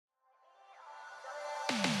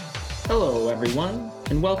Hello, everyone,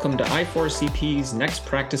 and welcome to I4CP's Next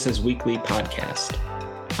Practices Weekly podcast.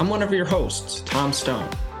 I'm one of your hosts, Tom Stone,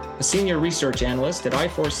 a senior research analyst at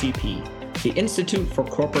I4CP, the Institute for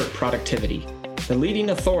Corporate Productivity, the leading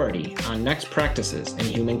authority on next practices in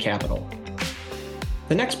human capital.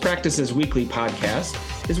 The Next Practices Weekly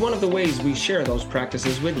podcast is one of the ways we share those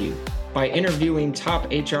practices with you by interviewing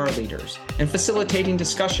top HR leaders and facilitating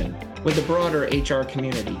discussion with the broader HR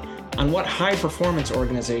community on what high-performance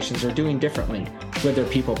organizations are doing differently with their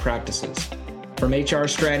people practices, from HR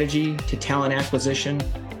strategy to talent acquisition,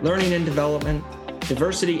 learning and development,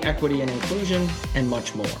 diversity, equity, and inclusion, and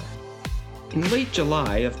much more. In late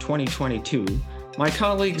July of 2022, my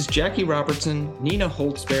colleagues Jackie Robertson, Nina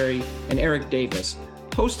Holtzberry, and Eric Davis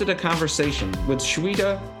hosted a conversation with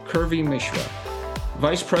Shweta Kurvey-Mishra,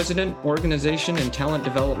 Vice President, Organization and Talent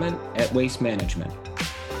Development at Waste Management.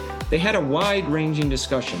 They had a wide-ranging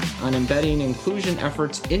discussion on embedding inclusion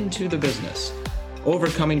efforts into the business,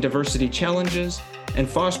 overcoming diversity challenges, and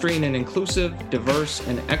fostering an inclusive, diverse,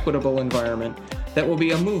 and equitable environment that will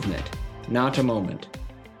be a movement, not a moment.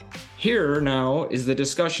 Here now is the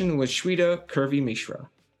discussion with Shweta Kurvey-Mishra.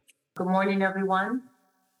 Good morning, everyone.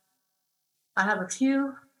 I have a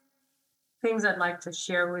few things I'd like to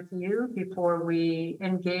share with you before we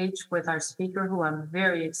engage with our speaker, who I'm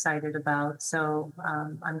very excited about. So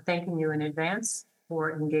I'm thanking you in advance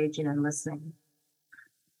for engaging and listening.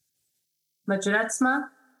 Majoretsma,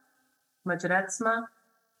 Majoretsma,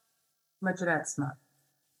 Majoretsma.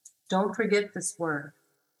 Don't forget this word.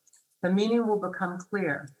 The meaning will become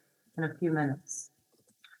clear in a few minutes.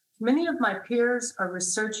 Many of my peers are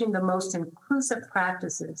researching the most inclusive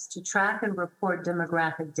practices to track and report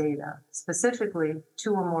demographic data, specifically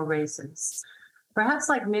two or more races. Perhaps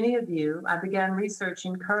like many of you, I began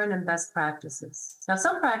researching current and best practices. Now,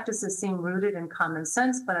 some practices seem rooted in common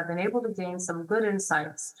sense, but I've been able to gain some good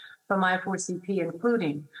insights from I4CP,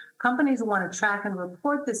 including companies want to track and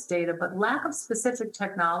report this data, but lack of specific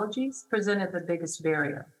technologies presented the biggest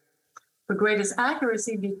barrier. For greatest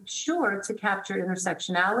accuracy, be sure to capture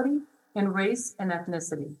intersectionality in race and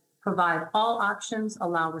ethnicity. Provide all options,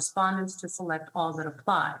 allow respondents to select all that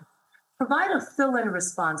apply. Provide a fill-in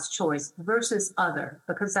response choice versus other,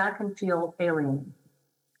 because that can feel alienating.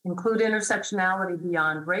 Include intersectionality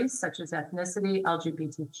beyond race, such as ethnicity,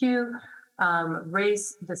 LGBTQ,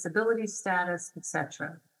 race, disability status,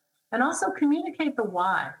 etc. And also communicate the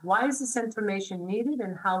why. Why is this information needed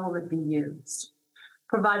and how will it be used?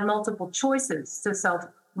 Provide multiple chances to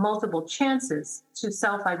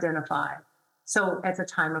self-identify. So at the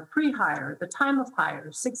time of pre-hire, the time of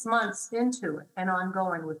hire, 6 months into it, and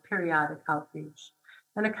ongoing with periodic outreach.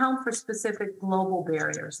 And account for specific global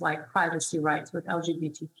barriers like privacy rights with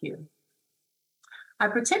LGBTQ. I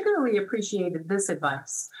particularly appreciated this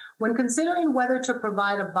advice. When considering whether to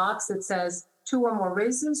provide a box that says two or more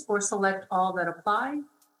races or select all that apply,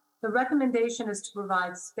 the recommendation is to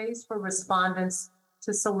provide space for respondents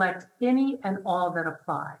to select any and all that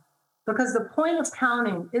apply. Because the point of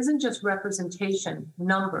counting isn't just representation,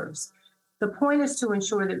 numbers. The point is to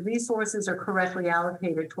ensure that resources are correctly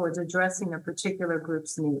allocated towards addressing a particular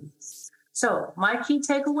group's needs. So my key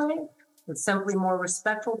takeaway is simply more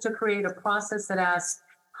respectful to create a process that asks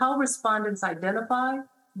how respondents identify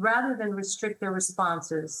rather than restrict their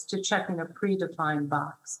responses to checking a predefined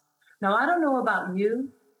box. Now, I don't know about you,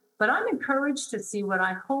 but I'm encouraged to see what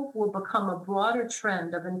I hope will become a broader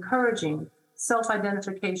trend of encouraging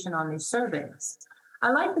self-identification on these surveys.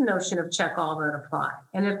 I like the notion of check all that apply.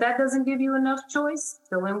 And if that doesn't give you enough choice,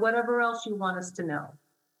 fill in whatever else you want us to know.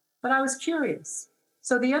 But I was curious.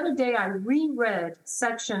 So the other day I reread a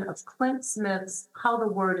section of Clint Smith's How the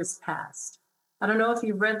Word is Passed. I don't know if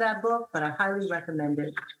you've read that book, but I highly recommend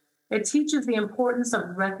it. It teaches the importance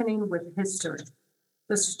of reckoning with history.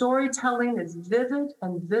 The storytelling is vivid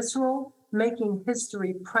and visceral, making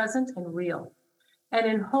history present and real. And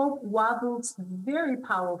in Hope Wabut's very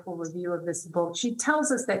powerful review of this book, she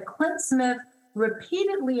tells us that Clint Smith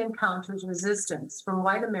repeatedly encounters resistance from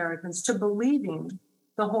white Americans to believing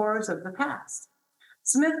the horrors of the past.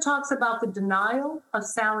 Smith talks about the denial of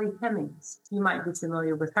Sally Hemings. You might be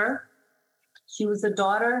familiar with her. She was the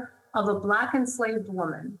daughter of a Black enslaved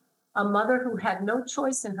woman, a mother who had no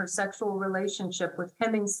choice in her sexual relationship with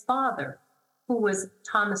Hemings' father, who was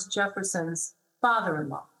Thomas Jefferson's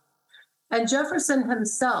father-in-law. And Jefferson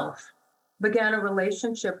himself began a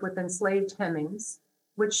relationship with enslaved Hemings,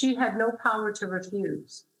 which she had no power to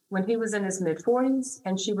refuse, when he was in his mid-40s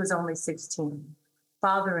and she was only 16,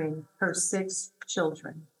 fathering her 6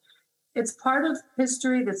 children. It's part of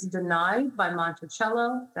history that's denied by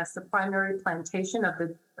Monticello. That's the primary plantation of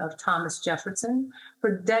the of Thomas Jefferson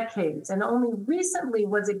for decades, and only recently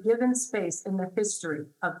was it given space in the history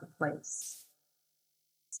of the place.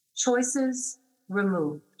 Choices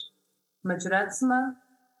removed. Majoretsma,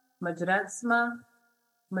 Majoretsma,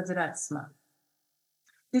 Majoretsma.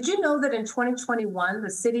 Did you know that in 2021, the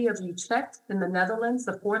city of Utrecht in the Netherlands,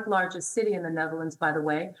 the fourth largest city in the Netherlands, by the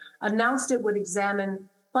way, announced it would examine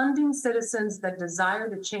funding citizens that desire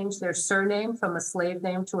to change their surname from a slave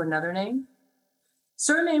name to another name?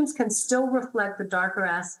 Surnames can still reflect the darker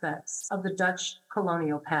aspects of the Dutch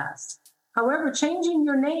colonial past. However, changing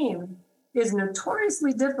your name is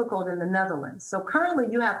notoriously difficult in the Netherlands. So currently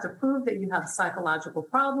you have to prove that you have psychological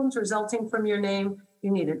problems resulting from your name.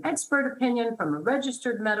 You need an expert opinion from a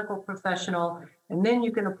registered medical professional, and then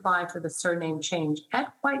you can apply for the surname change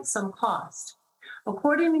at quite some cost.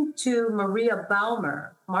 According to Maria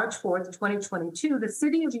Baumer, March 4th, 2022, the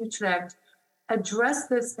city of Utrecht addressed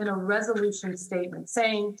this in a resolution statement,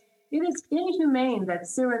 saying, "It is inhumane that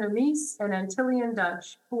Surinamese and Antillean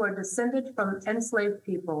Dutch, who are descended from enslaved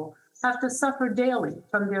people, have to suffer daily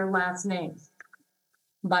from their last names.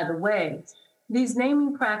 By the way, these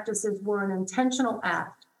naming practices were an intentional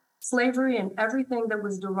act. Slavery and everything that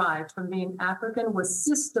was derived from being African was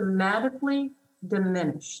systematically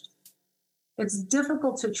diminished. It's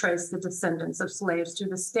difficult to trace the descendants of slaves through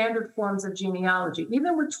the standard forms of genealogy.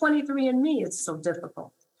 Even with 23andMe, it's so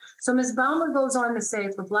difficult." So Ms. Baumer goes on to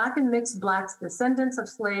say, for Black and mixed Blacks, descendants of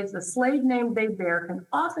slaves, the slave name they bear can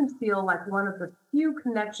often feel like one of the few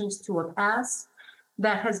connections to a past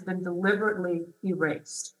that has been deliberately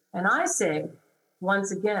erased. And I say,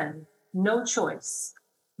 once again, no choice.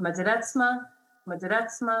 Majoretsma,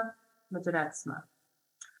 Majoretsma, Majoretsma.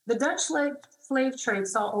 The Dutch slave trade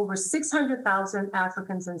saw over 600,000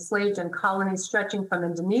 Africans enslaved in colonies stretching from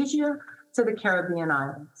Indonesia to the Caribbean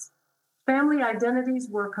islands. Family identities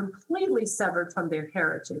were completely severed from their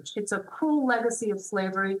heritage. It's a cruel legacy of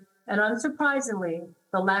slavery, and unsurprisingly,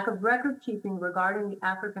 the lack of record keeping regarding the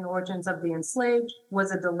African origins of the enslaved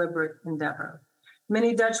was a deliberate endeavor.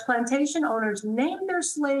 Many Dutch plantation owners named their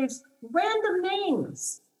slaves random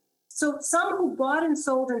names. So some who bought and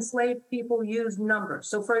sold enslaved people used numbers.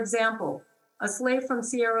 So for example, a slave from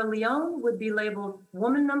Sierra Leone would be labeled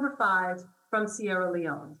woman number 5 from Sierra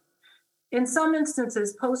Leone. In some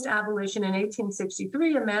instances, post-abolition in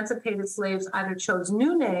 1863, emancipated slaves either chose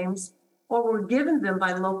new names or were given them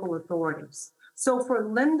by local authorities. So for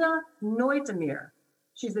Linda Nooitemir,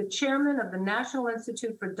 she's the chairman of the National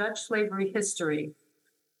Institute for Dutch Slavery History,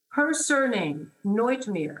 her surname,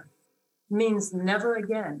 Nooitemir, means never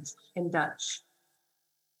again in Dutch.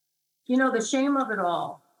 You know, the shame of it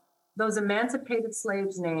all, those emancipated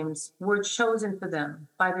slaves' names were chosen for them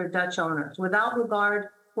by their Dutch owners without regard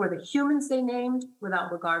for the humans they named, without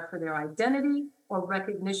regard for their identity or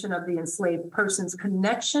recognition of the enslaved person's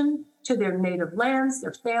connection to their native lands,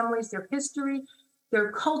 their families, their history, their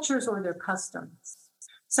cultures, or their customs.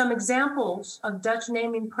 Some examples of Dutch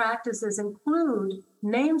naming practices include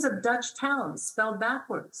names of Dutch towns spelled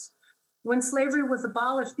backwards. When slavery was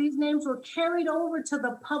abolished, these names were carried over to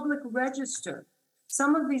the public register.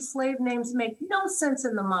 Some of these slave names make no sense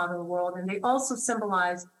in the modern world, and they also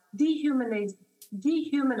symbolize dehumanizing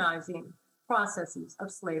processes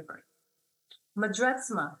of slavery.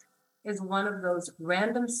 Majoretsma is one of those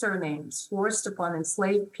random surnames forced upon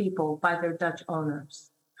enslaved people by their Dutch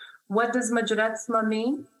owners. What does Majoretsma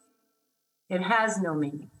mean? It has no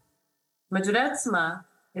meaning. Majoretsma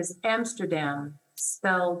is Amsterdam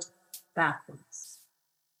spelled backwards.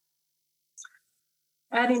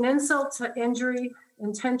 Adding insult to injury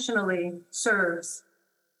intentionally serves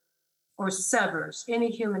or severs any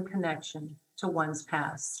human connection to one's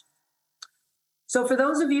past. So for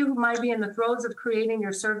those of you who might be in the throes of creating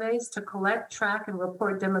your surveys to collect, track, and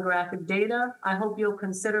report demographic data, I hope you'll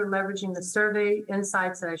consider leveraging the survey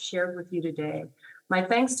insights that I shared with you today. My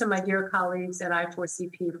thanks to my dear colleagues at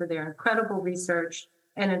I4CP for their incredible research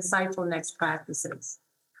and insightful next practices.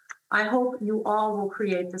 I hope you all will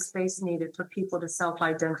create the space needed for people to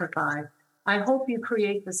self-identify. I hope you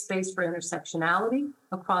create the space for intersectionality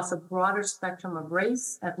across a broader spectrum of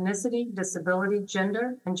race, ethnicity, disability,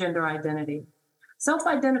 gender, and gender identity.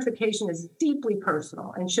 Self-identification is deeply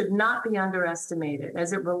personal and should not be underestimated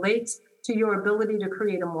as it relates to your ability to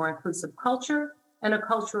create a more inclusive culture and a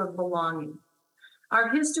culture of belonging. Our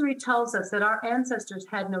history tells us that our ancestors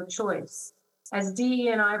had no choice. As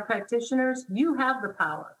DE&I practitioners, you have the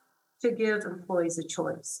power to give employees a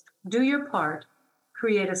choice. Do your part,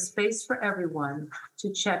 create a space for everyone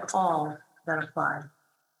to check all that apply.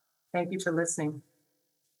 Thank you for listening.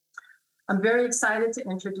 I'm very excited to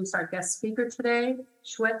introduce our guest speaker today,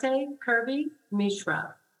 Shweta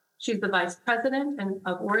Kurvey-Mishra. She's the Vice President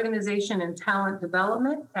of Organization and Talent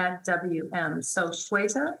Development at WM. So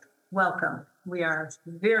Shweta, welcome. We are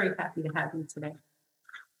very happy to have you today.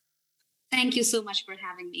 Thank you so much for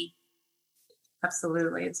having me.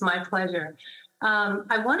 Absolutely. It's my pleasure.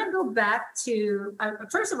 I want to go back to,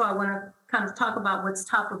 first of all, I want to kind of talk about what's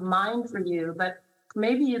top of mind for you, but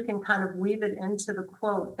maybe you can kind of weave it into the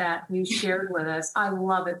quote that you shared with us. I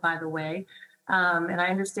love it, by the way. And I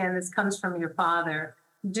understand this comes from your father.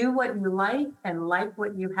 Do what you like and like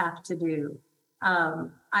what you have to do. I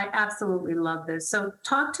absolutely love this. So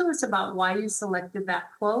talk to us about why you selected that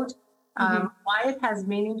quote, why it has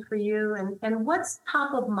meaning for you, and what's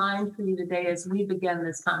top of mind for you today as we begin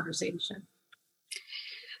this conversation.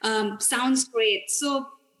 Sounds great. So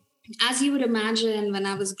as you would imagine, when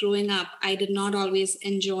I was growing up, I did not always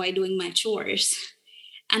enjoy doing my chores.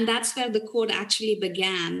 And that's where the quote actually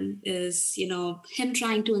began, is, him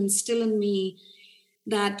trying to instill in me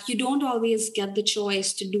that you don't always get the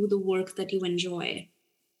choice to do the work that you enjoy.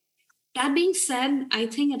 That being said, I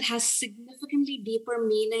think it has significantly deeper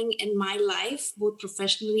meaning in my life, both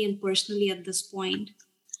professionally and personally at this point.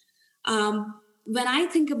 When I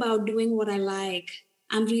think about doing what I like,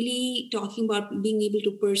 I'm really talking about being able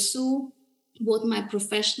to pursue both my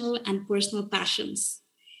professional and personal passions.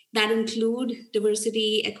 That include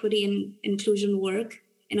diversity, equity, and inclusion work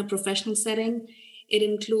in a professional setting. It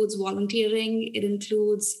includes volunteering. It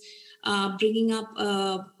includes bringing up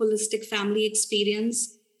a holistic family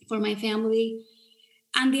experience for my family.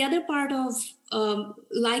 And the other part of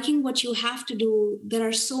liking what you have to do, there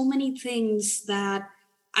are so many things that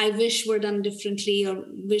I wish were done differently or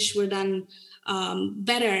wish were done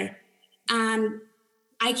better. And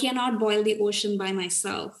I cannot boil the ocean by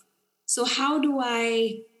myself. So how do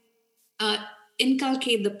I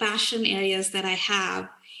inculcate the passion areas that I have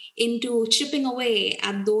into chipping away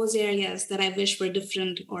at those areas that I wish were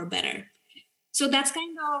different or better? So that's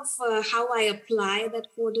kind of how I apply that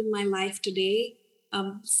quote in my life today.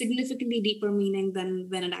 Significantly deeper meaning than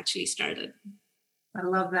when it actually started. I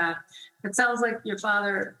love that. It sounds like your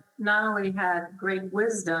father not only had great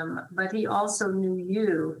wisdom, but he also knew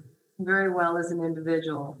you very well as an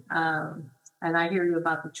individual. And I hear you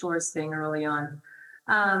about the chores thing early on.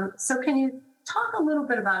 So can you talk a little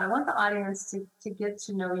bit about, I want the audience to get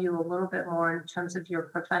to know you a little bit more in terms of your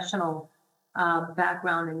professional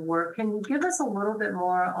background and work. Can you give us a little bit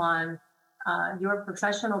more on your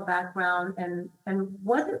professional background and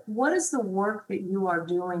what is the work that you are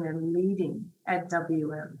doing and leading at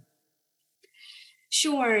WM?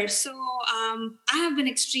 Sure. So I have been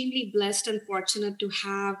extremely blessed and fortunate to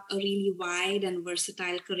have a really wide and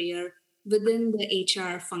versatile career within the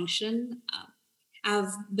HR function.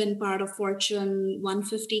 I've been part of Fortune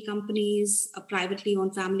 150 companies, a privately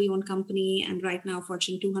owned, family-owned company, and right now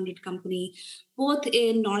Fortune 200 company, both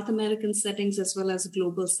in North American settings as well as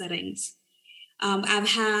global settings. I've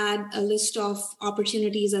had a list of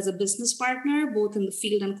opportunities as a business partner, both in the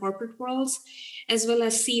field and corporate worlds, as well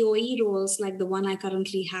as COE roles like the one I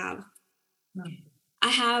currently have. I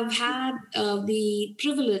have had the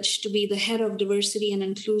privilege to be the head of diversity and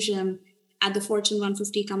inclusion at the Fortune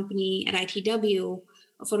 150 company at ITW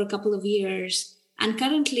for a couple of years. And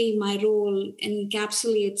currently my role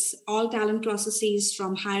encapsulates all talent processes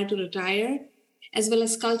from hire to retire, as well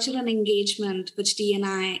as culture and engagement, which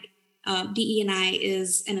DE&I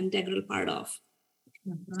is an integral part of.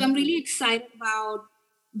 Mm-hmm. So I'm really excited about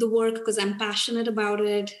the work because I'm passionate about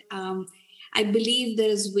it. I believe there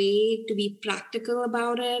is a way to be practical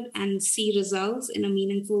about it and see results in a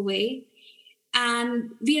meaningful way.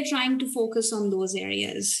 And we are trying to focus on those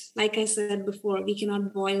areas. Like I said before, we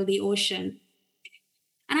cannot boil the ocean.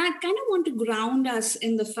 And I kind of want to ground us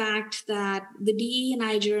in the fact that the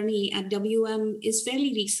DE&I journey at WM is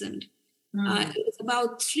fairly recent. It's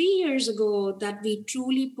about 3 years ago that we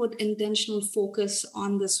truly put intentional focus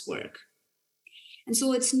on this work. And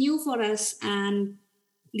so it's new for us. And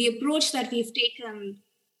the approach that we've taken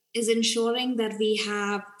is ensuring that we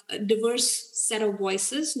have a diverse set of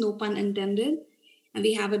voices, no pun intended. And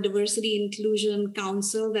we have a diversity inclusion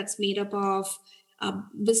council that's made up of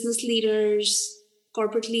business leaders,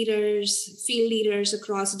 corporate leaders, field leaders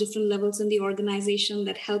across different levels in the organization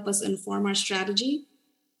that help us inform our strategy.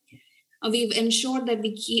 We've ensured that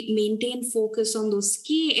we maintain focus on those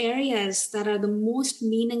key areas that are the most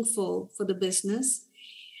meaningful for the business.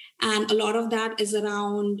 And a lot of that is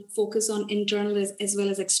around focus on internal as well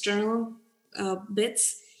as external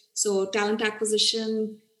bits. So talent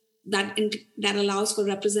acquisition that allows for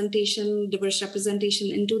representation, diverse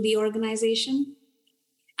representation into the organization.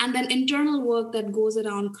 And then internal work that goes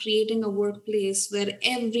around creating a workplace where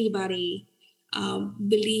everybody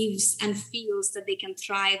believes and feels that they can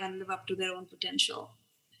thrive and live up to their own potential.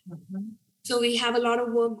 Mm-hmm. So we have a lot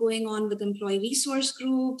of work going on with employee resource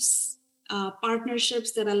groups,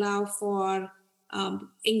 partnerships that allow for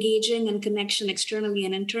engaging and connection externally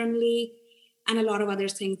and internally, and a lot of other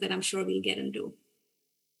things that I'm sure we'll get into.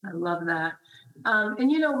 I love that. And,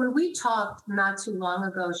 when we talked not too long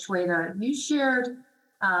ago, Shweta, you shared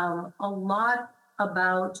a lot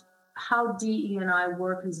about how DE&I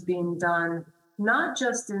work is being done, not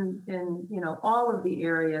just in all of the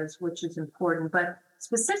areas, which is important, but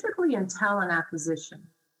specifically in talent acquisition.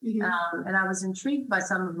 Mm-hmm. And I was intrigued by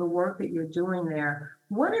some of the work that you're doing there.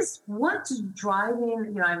 What's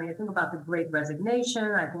driving, I think about the Great Resignation.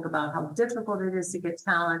 I think about how difficult it is to get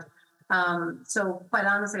talent. So quite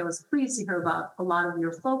honestly, I was pleased to hear about a lot of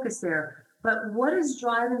your focus there. But what is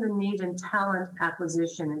driving the need in talent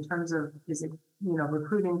acquisition in terms of, is it,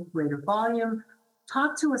 recruiting greater volume?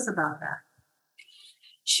 Talk to us about that.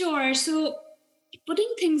 Sure. So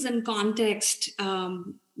putting things in context,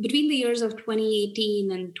 between the years of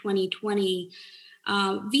 2018 and 2020,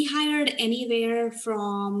 we hired anywhere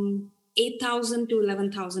from 8,000 to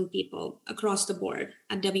 11,000 people across the board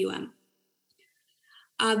at WM.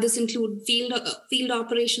 This include field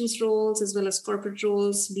operations roles as well as corporate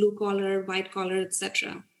roles, blue collar, white collar,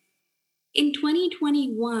 etc. In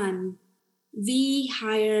 2021, we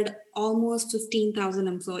hired almost 15,000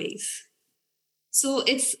 employees. So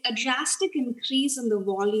it's a drastic increase in the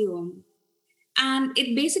volume. And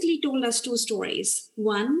it basically told us two stories.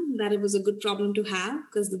 One, that it was a good problem to have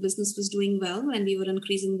because the business was doing well and we were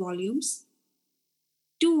increasing volumes.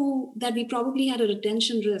 Two, that we probably had a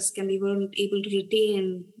retention risk and we weren't able to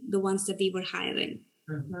retain the ones that we were hiring.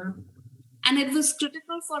 Mm-hmm. And it was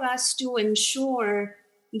critical for us to ensure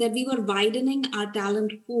that we were widening our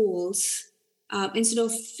talent pools instead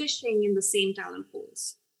of fishing in the same talent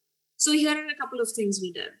pools. So here are a couple of things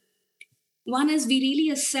we did. One is we really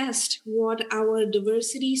assessed what our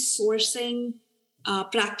diversity sourcing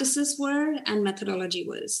practices were and methodology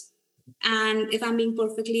was. And if I'm being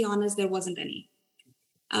perfectly honest, there wasn't any.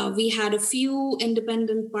 We had a few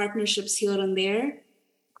independent partnerships here and there.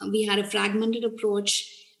 We had a fragmented approach.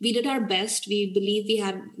 We did our best. We believe we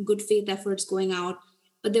had good faith efforts going out,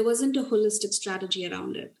 but there wasn't a holistic strategy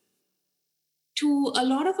around it. Two, a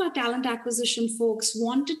lot of our talent acquisition folks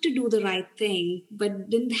wanted to do the right thing, but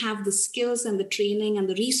didn't have the skills and the training and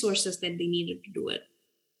the resources that they needed to do it.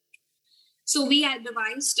 So we had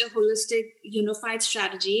devised a holistic, unified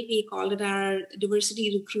strategy. We called it our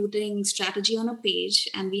diversity recruiting strategy on a page,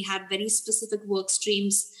 and we had very specific work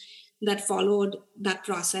streams that followed that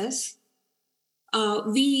process.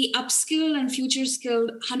 We upskilled and future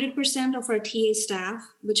skilled 100% of our TA staff,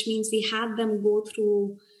 which means we had them go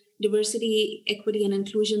through diversity, equity, and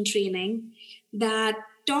inclusion training that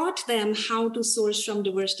taught them how to source from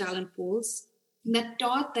diverse talent pools, that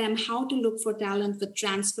taught them how to look for talent with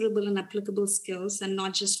transferable and applicable skills and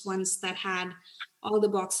not just ones that had all the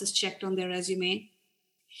boxes checked on their resume.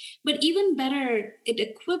 But even better, it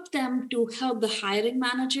equipped them to help the hiring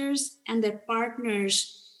managers and their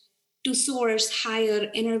partners to source,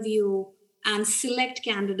 hire, interview, and select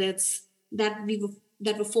candidates that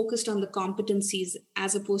were focused on the competencies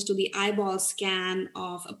as opposed to the eyeball scan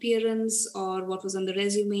of appearance or what was on the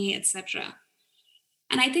resume, etc.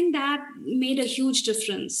 And I think that made a huge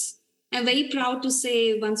difference. I'm very proud to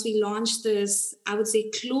say once we launched this, I would say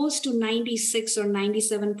close to 96 or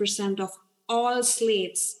 97% of all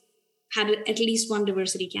slates had at least one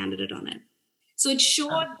diversity candidate on it. So it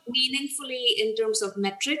showed meaningfully in terms of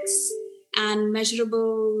metrics and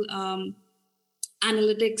measurable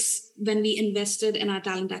analytics when we invested in our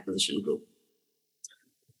talent acquisition group.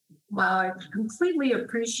 Wow, I completely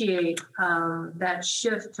appreciate that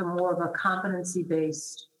shift to more of a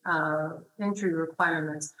competency-based entry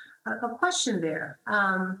requirements. A question there.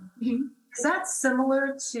 Is that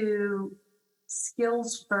similar to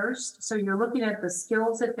skills first? So you're looking at the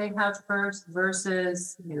skills that they have first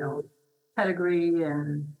versus, pedigree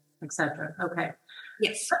and et cetera. Okay.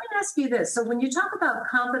 Yes. Let me ask you this. So when you talk about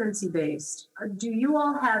competency-based, do you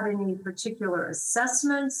all have any particular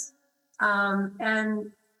assessments? I've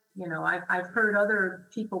heard other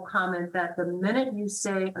people comment that the minute you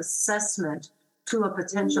say assessment to a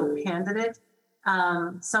potential candidate,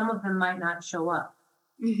 some of them might not show up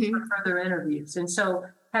for further interviews. And so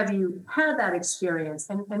have you had that experience?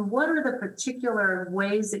 And what are the particular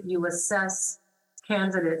ways that you assess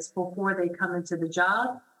candidates before they come into the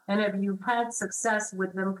job? And have you had success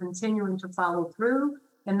with them continuing to follow through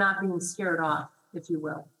and not being scared off, if you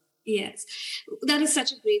will? Yes, that is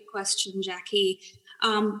such a great question, Jackie.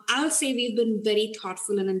 I'll say we've been very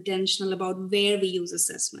thoughtful and intentional about where we use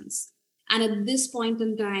assessments. And at this point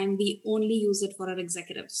in time, we only use it for our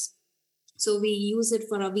executives. So we use it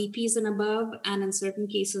for our VPs and above, and in certain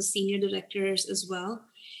cases, senior directors as well.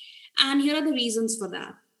 And here are the reasons for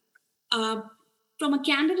that. From a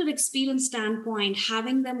candidate experience standpoint,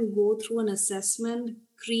 having them go through an assessment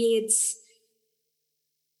creates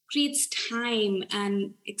time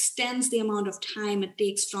and extends the amount of time it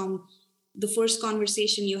takes from the first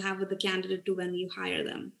conversation you have with the candidate to when you hire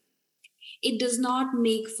them. It does not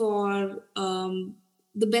make for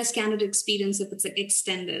the best candidate experience if it's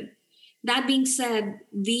extended. That being said,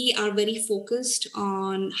 we are very focused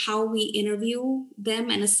on how we interview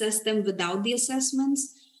them and assess them without the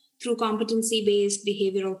assessments through competency-based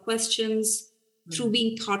behavioral questions, through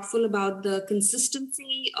being thoughtful about the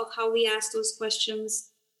consistency of how we ask those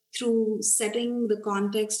questions, through setting the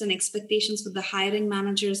context and expectations with the hiring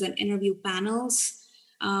managers and interview panels,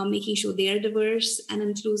 making sure they are diverse and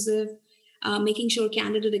inclusive, making sure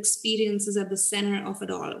candidate experience is at the center of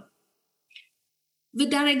it all.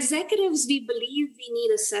 With our executives, we believe we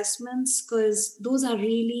need assessments because those are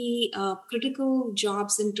really critical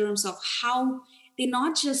jobs in terms of how they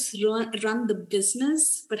not just run the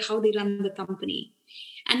business, but how they run the company.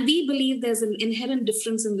 And we believe there's an inherent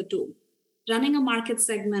difference in the two. Running a market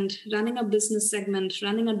segment, running a business segment,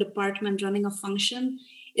 running a department, running a function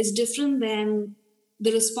is different than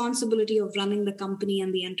the responsibility of running the company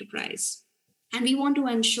and the enterprise. And we want to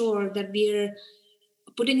ensure that we're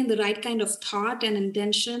putting in the right kind of thought and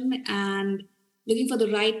intention and looking for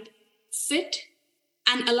the right fit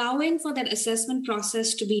and allowing for that assessment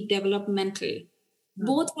process to be developmental,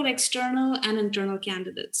 both for external and internal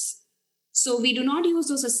candidates. So we do not use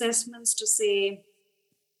those assessments to say,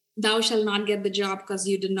 thou shall not get the job because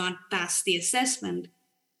you did not pass the assessment.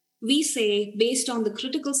 We say, based on the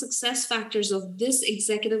critical success factors of this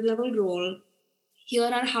executive level role, here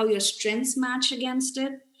are how your strengths match against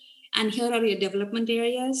it, and here are your development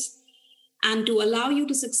areas. And to allow you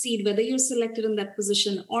to succeed, whether you're selected in that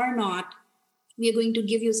position or not, we are going to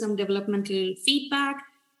give you some developmental feedback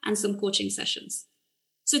and some coaching sessions.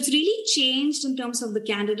 So it's really changed in terms of the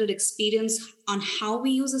candidate experience on how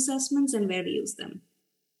we use assessments and where we use them.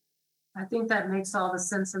 I think that makes all the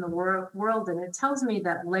sense in the world, and it tells me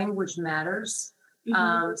that language matters.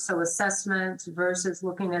 So assessment versus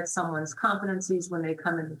looking at someone's competencies when they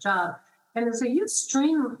come in the job. And so you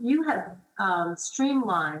have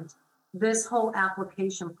streamlined this whole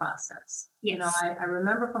application process. Yes. You know, I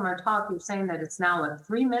remember from our talk, you're saying that it's now a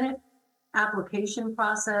 3-minute application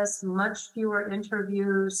process, much fewer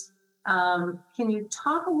interviews. Can you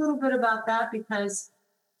talk a little bit about that? Because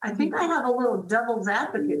I think I have a little devil's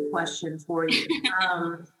advocate question for you.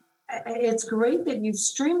 It's great that you've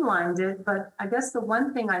streamlined it, but I guess the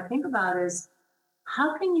one thing I think about is,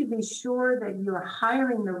 how can you be sure that you're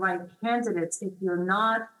hiring the right candidates if you're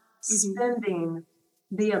not spending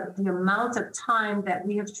the amount of time that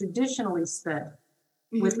we have traditionally spent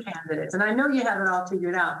with candidates? And I know you have it all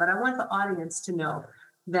figured out, but I want the audience to know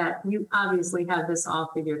that you obviously have this all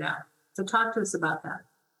figured out. So talk to us about that.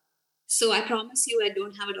 So I promise you I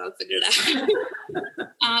don't have it all figured out.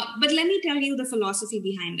 But let me tell you the philosophy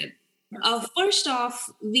behind it. First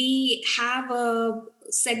off, we have a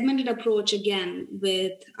segmented approach again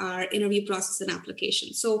with our interview process and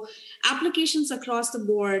application. So applications across the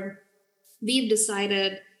board, we've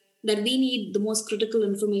decided that we need the most critical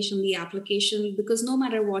information in the application because no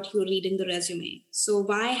matter what, you're reading the resume. So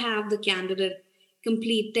why have the candidate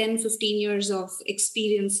complete 10, 15 years of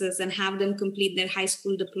experiences and have them complete their high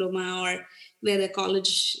school diploma or where their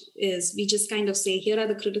college is? We just kind of say, here are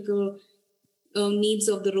the critical needs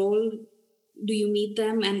of the role. Do you meet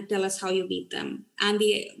them? And tell us how you meet them. And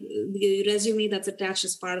the resume that's attached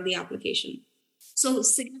is part of the application. So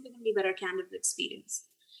significantly better candidate experience.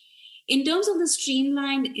 In terms of the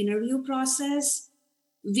streamlined interview process,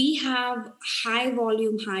 we have high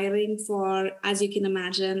volume hiring for, as you can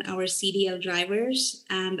imagine, our CDL drivers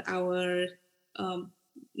and our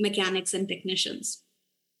mechanics and technicians.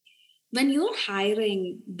 When you're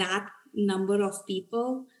hiring that number of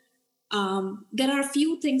people, there are a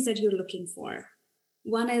few things that you're looking for.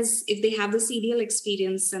 One is if they have the CDL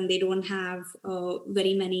experience and they don't have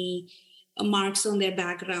very many marks on their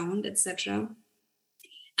background, etc.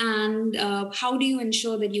 And how do you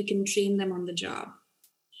ensure that you can train them on the job?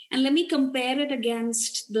 And let me compare it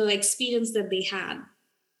against the experience that they had.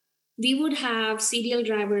 We would have CDL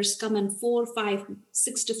drivers come in 4, 5,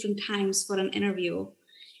 6 different times for an interview.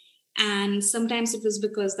 And sometimes it was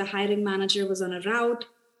because the hiring manager was on a route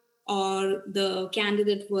or the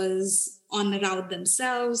candidate was on the route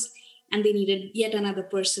themselves and they needed yet another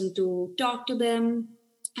person to talk to them.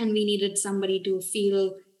 And we needed somebody to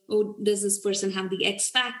feel oh, does this person have the X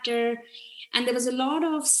factor? And there was a lot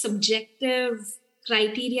of subjective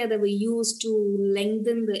criteria that were used to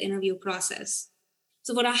lengthen the interview process.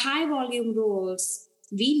 So for our high volume roles,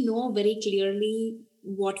 we know very clearly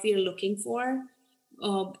what we are looking for.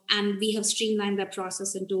 And we have streamlined that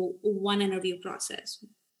process into one interview process,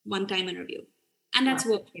 one-time interview. And that's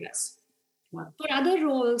worked for us. Wow. For other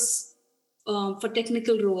roles, for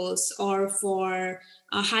technical roles or for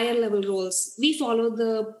higher level roles, we follow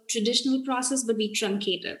the traditional process, but we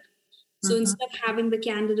truncate it. So instead of having the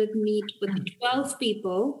candidate meet with 12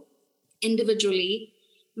 people individually,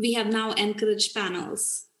 we have now encouraged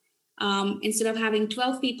panels. Instead of having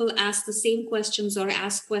 12 people ask the same questions or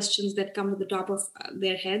ask questions that come to the top of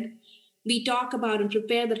their head, we talk about and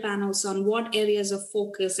prepare the panels on what areas of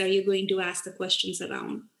focus are you going to ask the questions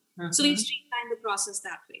around. So we streamline the process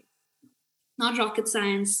that way. Not rocket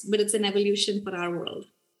science, but it's an evolution for our world.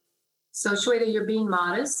 So Shweta, you're being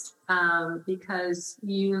modest because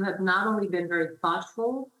you have not only been very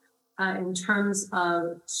thoughtful in terms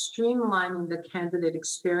of streamlining the candidate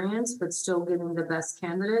experience, but still giving the best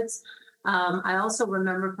candidates. I also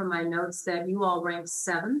remember from my notes that you all ranked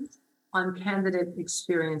 7th on Candidate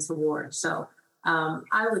Experience Award. So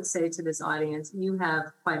I would say to this audience, you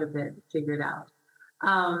have quite a bit figured out.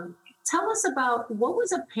 Tell us about what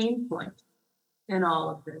was a pain point in all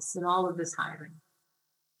of this hiring?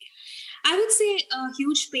 I would say a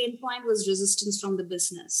huge pain point was resistance from the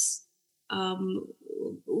business.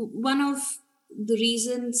 One of the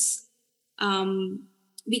reasons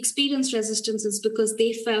we experienced resistance is because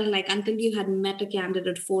they felt like until you had met a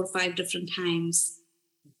candidate 4 or 5 different times,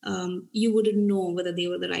 you wouldn't know whether they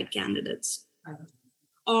were the right candidates. Right.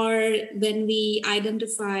 Or when we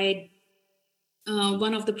identified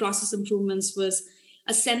one of the process improvements was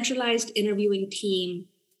a centralized interviewing team,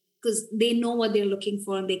 because they know what they're looking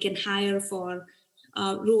for and they can hire for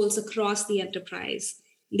roles across the enterprise.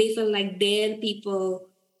 They felt like their people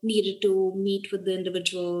needed to meet with the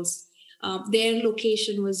individuals. Their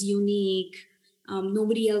location was unique.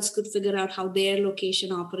 Nobody else could figure out how their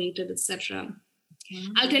location operated, etc.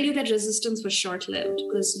 I'll tell you that resistance was short-lived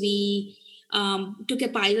because we took a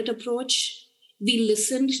pilot approach. We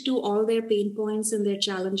listened to all their pain points and their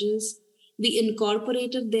challenges. We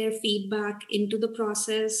incorporated their feedback into the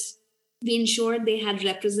process. We ensured they had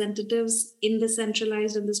representatives in the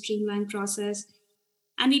centralized and the streamlined process.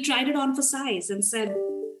 And we tried it on for size and said,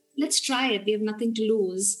 let's try it. We have nothing to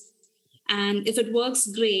lose. And if it works,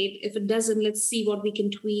 great. If it doesn't, let's see what we can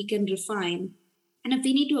tweak and refine. And if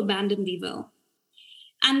we need to abandon, we will.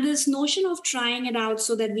 And this notion of trying it out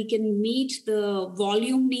so that we can meet the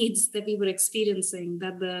volume needs that we were experiencing,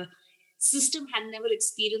 that the system had never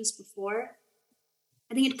experienced before,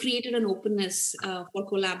 I think it created an openness for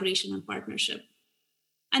collaboration and partnership.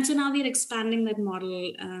 And so now we're expanding that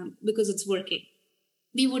model because it's working.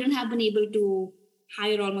 We wouldn't have been able to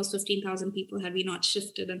hire almost 15,000 people had we not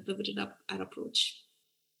shifted and pivoted up our approach.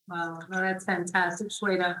 Wow, well, that's fantastic,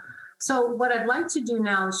 Shweta. So what I'd like to do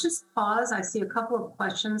now is just pause. I see a couple of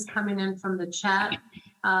questions coming in from the chat.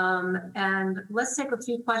 And let's take a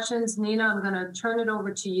few questions. Nina, I'm going to turn it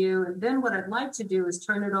over to you. And then what I'd like to do is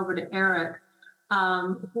turn it over to Eric,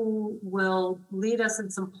 who will lead us in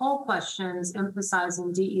some poll questions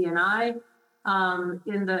emphasizing DE&I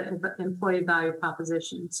in the employee value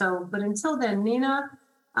proposition. So, but until then, Nina,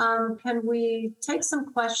 can we take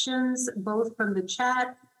some questions both from the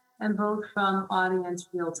chat and both from audience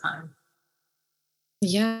real time?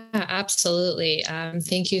 Yeah, absolutely.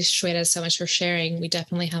 Thank you, Shweta, so much for sharing. We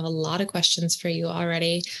definitely have a lot of questions for you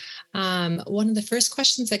already. One of the first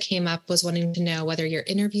questions that came up was wanting to know whether your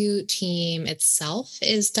interview team itself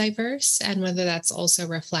is diverse and whether that's also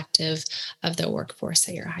reflective of the workforce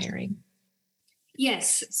that you're hiring.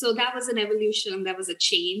 Yes, so that was an evolution, that was a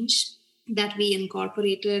change that we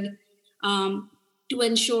incorporated to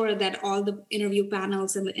ensure that all the interview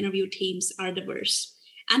panels and the interview teams are diverse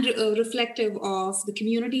and reflective of the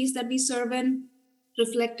communities that we serve in,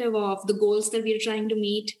 reflective of the goals that we're trying to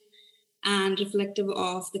meet, and reflective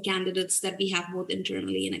of the candidates that we have both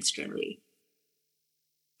internally and externally.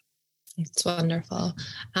 It's wonderful.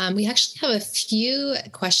 We actually have a few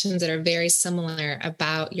questions that are very similar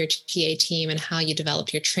about your TA team and how you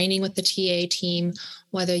developed your training with the TA team,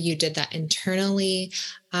 whether you did that internally.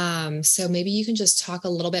 So maybe you can just talk a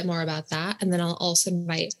little bit more about that. And then I'll also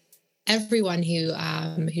invite everyone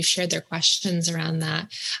who shared their questions around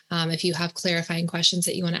that. If you have clarifying questions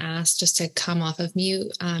that you want to ask, just to come off of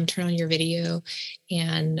mute, turn on your video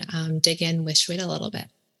and dig in with Shweta a little bit.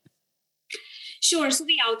 Sure. So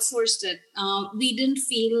we outsourced it. We didn't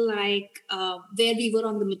feel like where we were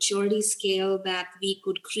on the maturity scale that we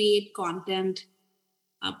could create content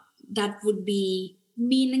that would be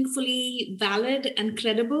meaningfully valid and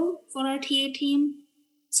credible for our TA team.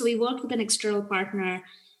 So we worked with an external partner,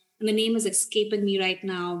 and the name is escaping me right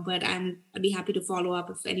now, but I'd be happy to follow up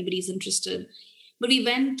if anybody's interested. But we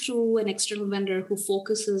went through an external vendor who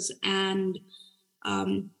focuses and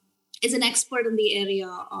is an expert in the area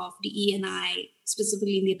of DE&I,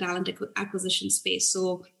 specifically in the talent acquisition space.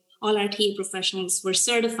 So all our TA professionals were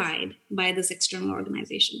certified by this external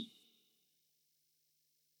organization.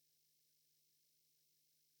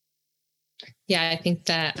 Yeah, I think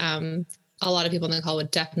that a lot of people on the call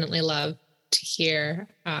would definitely love to hear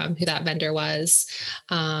who that vendor was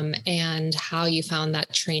and how you found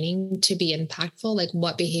that training to be impactful. Like,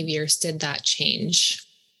 what behaviors did that change?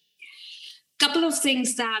 Couple of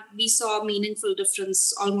things that we saw meaningful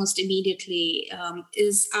difference almost immediately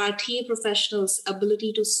is our TA professionals'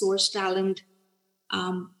 ability to source talent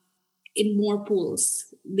in more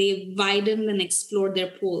pools. They widened and explored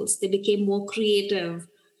their pools. They became more creative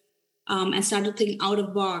and started thinking out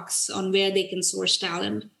of box on where they can source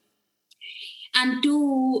talent. And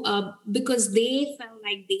two, because they felt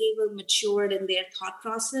like they were matured in their thought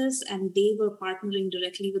process and they were partnering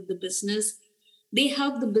directly with the business, they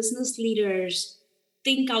helped the business leaders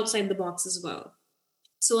think outside the box as well.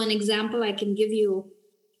 So an example I can give you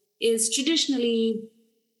is traditionally,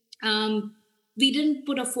 we didn't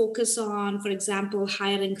put a focus on, for example,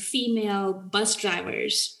 hiring female bus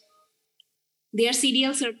drivers. They are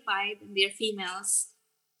CDL certified and they're females.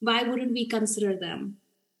 Why wouldn't we consider them?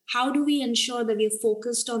 How do we ensure that we're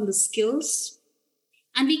focused on the skills?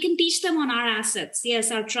 And we can teach them on our assets.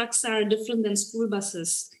 Yes, our trucks are different than school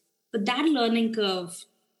buses, but that learning curve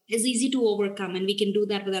is easy to overcome, and we can do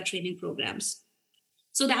that with our training programs.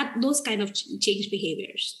 So those kind of change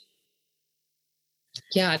behaviors.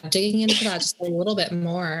 Yeah, digging into that just a little bit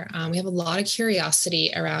more. We have a lot of curiosity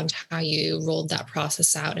around how you rolled that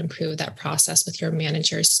process out, improved that process with your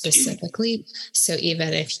managers specifically. So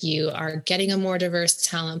even if you are getting a more diverse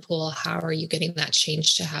talent pool, how are you getting that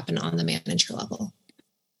change to happen on the manager level?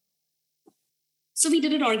 So we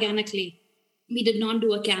did it organically. We did not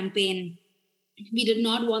do a campaign. We did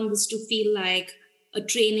not want this to feel like a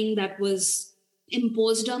training that was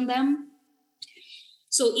imposed on them.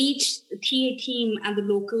 So each TA team at the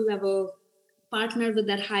local level partnered with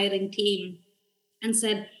that hiring team and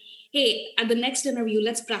said, hey, at the next interview,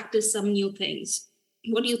 let's practice some new things.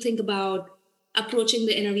 What do you think about approaching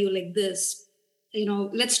the interview like this?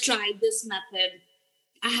 Let's try this method.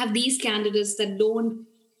 I have these candidates that don't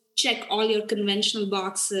check all your conventional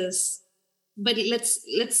boxes, but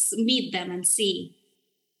let's meet them and see.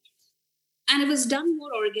 And it was done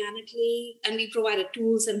more organically, and we provided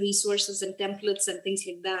tools and resources and templates and things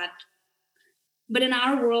like that. But in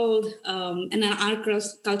our world and in our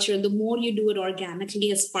culture, the more you do it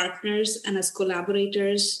organically as partners and as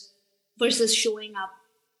collaborators versus showing up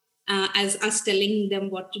as us telling them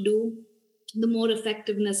what to do, the more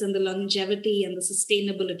effectiveness and the longevity and the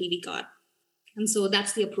sustainability we got. And so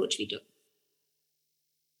that's the approach we took.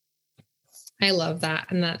 I love that.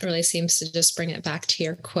 And that really seems to just bring it back to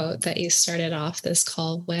your quote that you started off this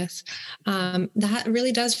call with. That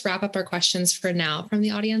really does wrap up our questions for now from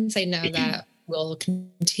the audience. I know that we'll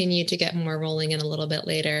continue to get more rolling in a little bit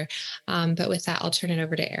later. But with that, I'll turn it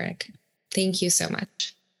over to Eric. Thank you so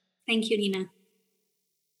much. Thank you, Nina.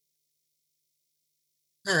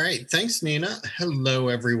 All right. Thanks, Nina. Hello,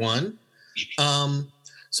 everyone.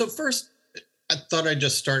 So first, I thought I'd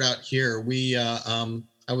just start out here.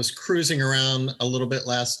 I was cruising around a little bit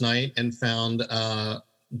last night and found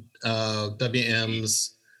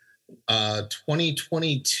WM's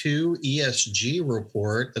 2022 ESG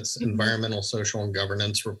report. That's Environmental, Social, and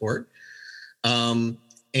Governance report. And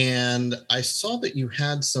I saw that you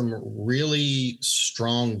had some really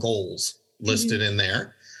strong goals listed in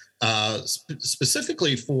there,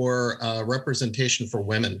 specifically for representation for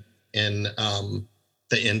women in the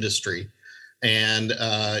industry. And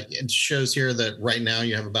it shows here that right now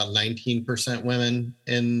you have about 19% women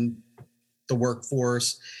in the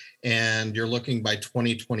workforce, and you're looking by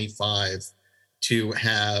 2025 to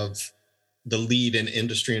have the lead in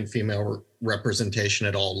industry and female representation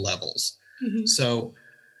at all levels. So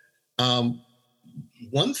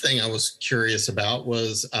one thing I was curious about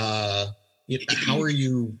was how are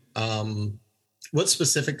you, what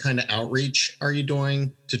specific kind of outreach are you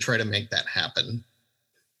doing to try to make that happen?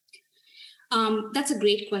 That's a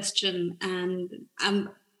great question. And I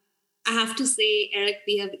have to say, Eric,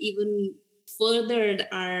 we have even furthered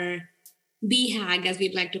our BHAG, as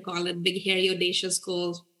we'd like to call it, big, hairy, audacious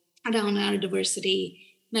goals around our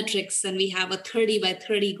diversity metrics. And we have a 30 by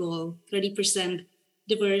 30 goal, 30%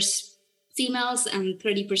 diverse females and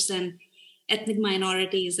 30% ethnic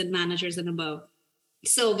minorities and managers and above.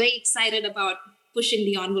 So very excited about pushing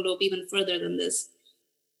the envelope even further than this.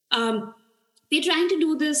 We're trying to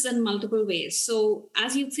do this in multiple ways. So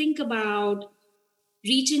as you think about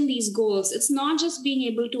reaching these goals, it's not just being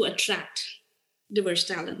able to attract diverse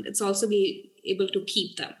talent, it's also being able to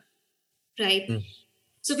keep them, right?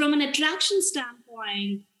 So from an attraction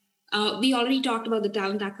standpoint, we already talked about the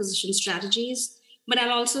talent acquisition strategies, but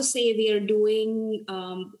I'll also say we're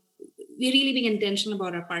really being intentional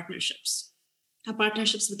about our partnerships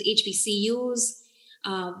with HBCUs.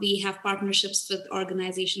 We have partnerships with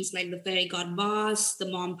organizations like the Fairy God Boss, the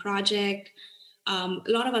Mom Project, a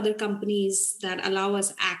lot of other companies that allow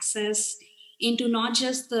us access into not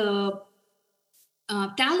just the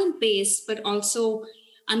talent base, but also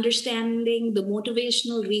understanding the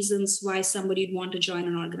motivational reasons why somebody would want to join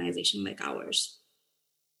an organization like ours.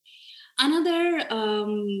 Another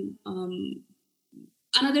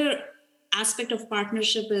aspect of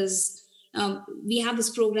partnership is we have this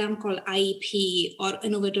program called IEP, or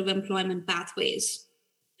Innovative Employment Pathways.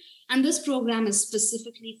 And this program is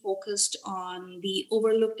specifically focused on the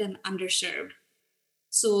overlooked and underserved.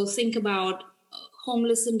 So think about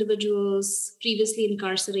homeless individuals, previously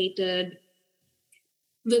incarcerated,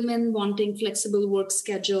 women wanting flexible work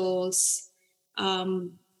schedules,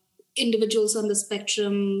 individuals on the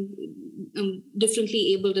spectrum,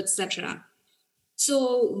 differently abled, etc.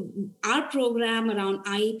 So our program around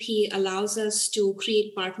IEP allows us to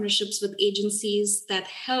create partnerships with agencies that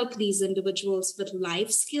help these individuals with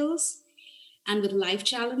life skills and with life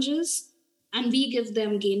challenges. And we give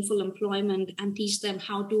them gainful employment and teach them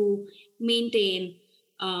how to maintain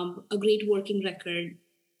a great working record.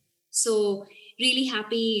 So really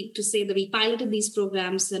happy to say that we piloted these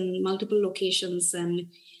programs in multiple locations, and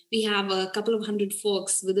we have a couple of hundred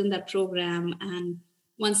folks within that program, and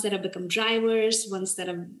ones that have become drivers, ones that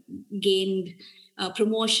have gained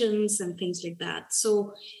promotions and things like that.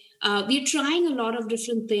 So we're trying a lot of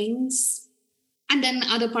different things. And then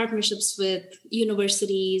other partnerships with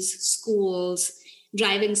universities, schools,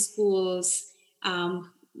 driving schools.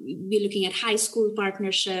 We're looking at high school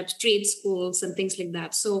partnerships, trade schools, and things like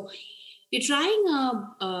that. So we're trying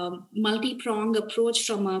a multi-pronged approach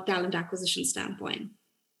from a talent acquisition standpoint.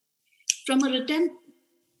 From a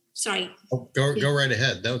Go right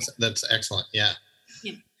ahead. That's excellent. Yeah.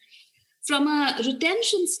 From a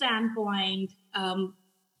retention standpoint,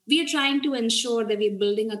 we are trying to ensure that we're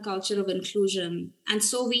building a culture of inclusion. And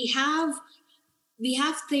so we have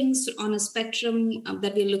things on a spectrum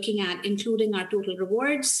that we're looking at, including our total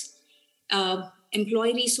rewards,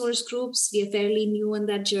 employee resource groups. We are fairly new in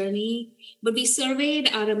that journey, but we surveyed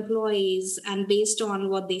our employees, and based on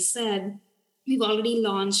what they said, we've already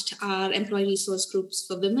launched our employee resource groups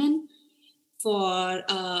for women, for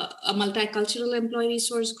a multicultural employee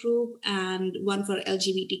resource group, and one for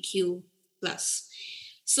LGBTQ plus.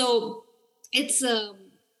 So it's and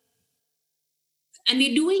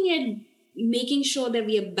we're doing it, making sure that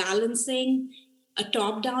we are balancing a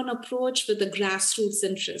top-down approach with a grassroots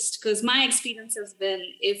interest. Because my experience has been,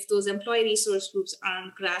 if those employee resource groups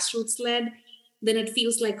aren't grassroots-led, then it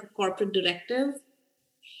feels like a corporate directive.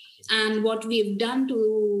 And what we've done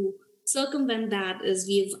to circumvent that is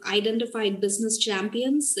we've identified business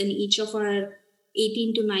champions in each of our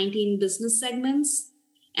 18 to 19 business segments,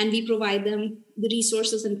 and we provide them the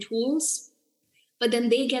resources and tools. But then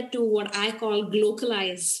they get to what I call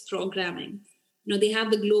glocalized programming. They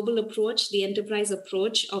have the global approach, the enterprise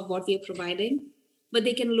approach of what we are providing, but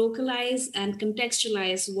they can localize and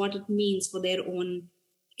contextualize what it means for their own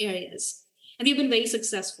areas. And we've been very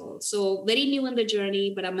successful. So very new in the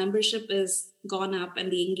journey, but our membership has gone up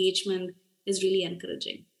and the engagement is really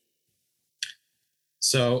encouraging.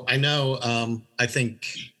 So I know, I think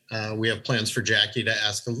we have plans for Jackie to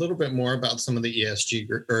ask a little bit more about some of the ESG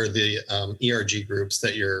or the ERG groups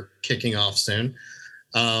that you're kicking off soon.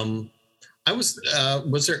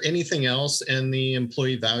 Was there anything else in the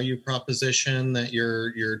employee value proposition that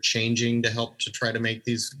you're changing to help to try to make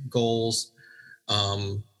these goals?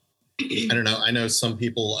 I don't know. I know some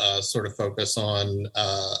people sort of focus on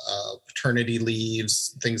paternity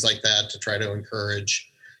leaves, things like that, to try to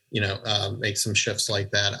encourage, make some shifts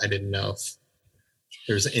like that. I didn't know if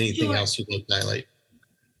there's anything else you'd like to highlight.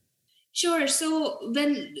 Sure. So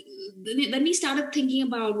when we started thinking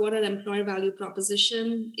about what an employer value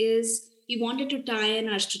proposition is, we wanted to tie in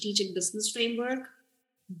our strategic business framework,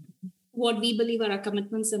 what we believe are our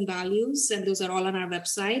commitments and values, and those are all on our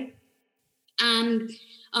website, and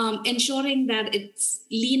ensuring that it's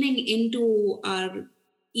leaning into our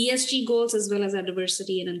ESG goals as well as our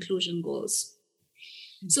diversity and inclusion goals.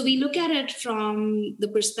 So we look at it from the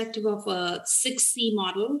perspective of a 6C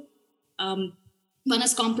model. One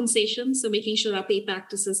is compensation, so making sure our pay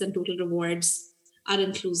practices and total rewards are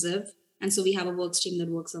inclusive. And so we have a work stream that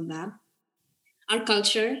works on that. Our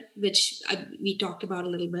culture, which we talked about a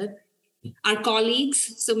little bit. Our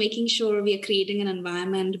colleagues, so making sure we are creating an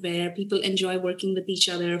environment where people enjoy working with each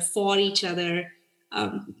other, for each other,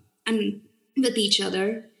 and with each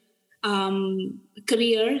other.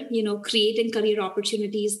 Career, creating career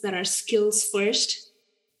opportunities that are skills first.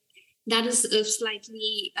 That is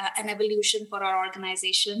slightly an evolution for our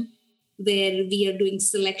organization, where we are doing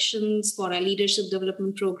selections for our leadership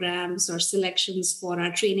development programs or selections for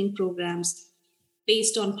our training programs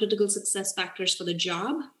based on critical success factors for the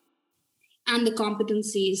job and the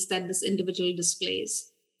competencies that this individual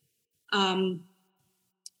displays.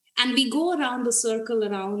 And we go around the circle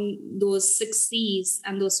around those 6 C's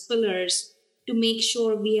and those pillars to make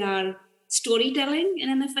sure we are storytelling in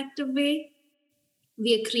an effective way.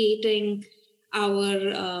 We are creating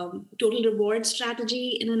our total reward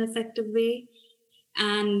strategy in an effective way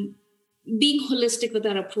and being holistic with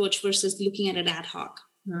our approach versus looking at it ad hoc.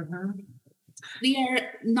 Mm-hmm. We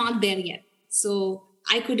are not there yet. So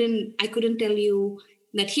I couldn't tell you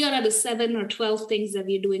that here are the 7 or 12 things that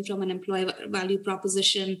we're doing from an employee value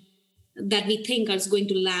proposition that we think is going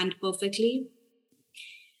to land perfectly.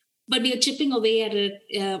 But we are chipping away at it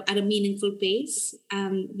at a meaningful pace.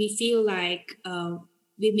 And we feel like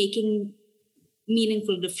we're making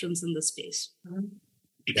meaningful difference in this space.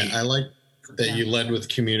 Yeah, I like that you led with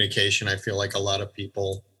communication. I feel like a lot of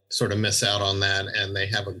people sort of miss out on that, and they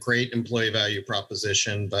have a great employee value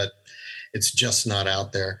proposition, but it's just not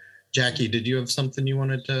out there. Jackie, did you have something you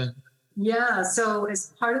wanted to? Yeah, so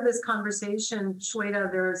as part of this conversation,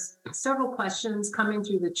 Shweta, there's several questions coming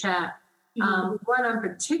through the chat. What I'm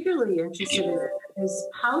particularly interested in is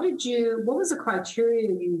what was the criteria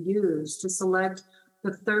you used to select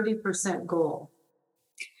the 30% goal?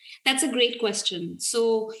 That's a great question.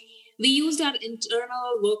 So we used our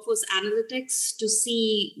internal workforce analytics to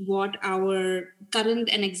see what our current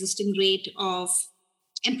and existing rate of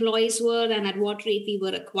employees were and at what rate we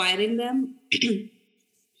were acquiring them.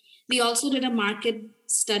 We also did a market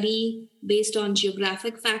study based on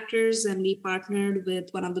geographic factors, and we partnered with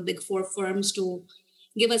one of the big 4 firms to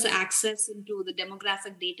give us access into the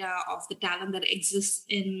demographic data of the talent that exists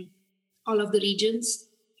in all of the regions.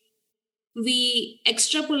 We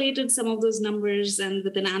extrapolated some of those numbers and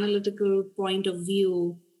with an analytical point of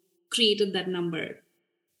view, created that number.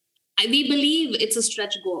 We believe it's a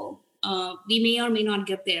stretch goal. We may or may not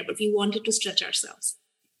get there, but we wanted to stretch ourselves.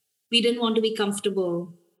 We didn't want to be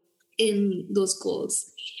comfortable in those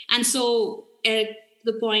goals. And so at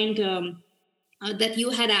the point that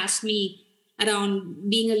you had asked me around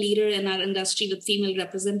being a leader in our industry with female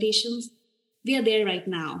representations, we are there right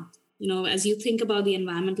now. As you think about the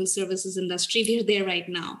environmental services industry, we're there right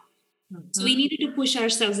now. Mm-hmm. So we needed to push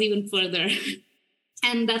ourselves even further.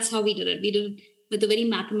 And that's how we did it. We did it with a very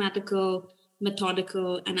mathematical,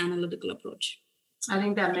 methodical, and analytical approach. I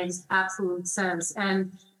think that makes absolute sense.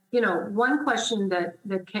 And, one question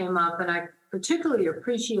that came up, and I particularly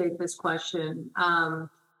appreciate this question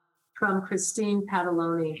from Christine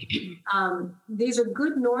Pataloni. These are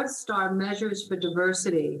good North Star measures for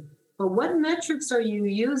diversity, but what metrics are you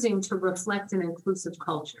using to reflect an inclusive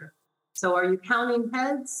culture? So are you counting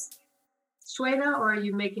heads, Shweta, or are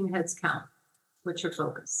you making heads count? What's your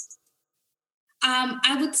focus?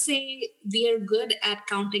 I would say we are good at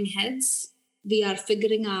counting heads. We are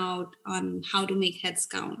figuring out on how to make heads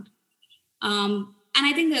count. And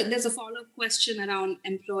I think that there's a follow-up question around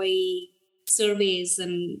employee surveys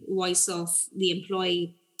and voice of the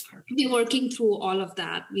employee. We're working through all of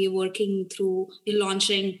that. We're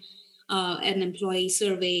launching an employee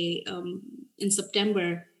survey in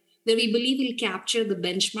September, where we believe we'll capture the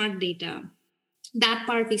benchmark data. That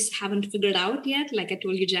part we haven't figured out yet. Like I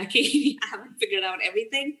told you, Jackie, we haven't figured out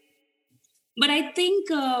everything. But I think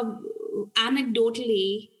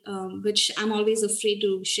anecdotally, which I'm always afraid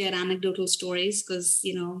to share anecdotal stories because,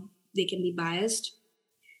 they can be biased.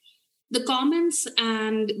 The comments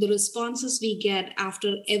and the responses we get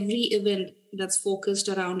after every event that's focused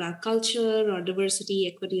around our culture or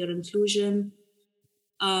diversity, equity, or inclusion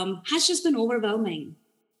has just been overwhelming.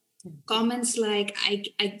 Comments like,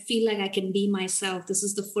 I feel like I can be myself. This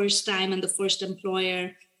is the first time and the first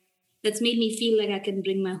employer that's made me feel like I can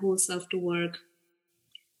bring my whole self to work.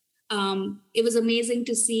 It was amazing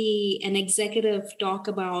to see an executive talk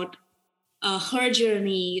about her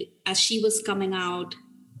journey as she was coming out.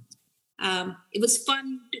 It was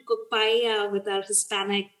fun to cook paella with our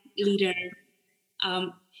Hispanic leader.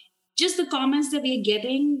 Just the comments that we are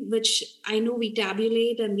getting, which I know we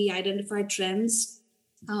tabulate and we identify trends,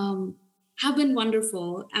 have been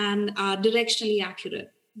wonderful and are directionally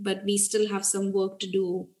accurate, but we still have some work to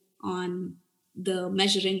do on the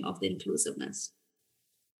measuring of the inclusiveness.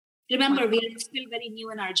 Remember, we are still very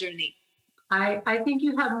new in our journey. I think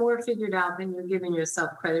you have more figured out than you're giving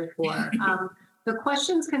yourself credit for. The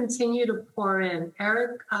questions continue to pour in.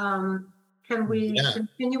 Eric, can we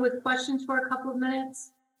continue with questions for a couple of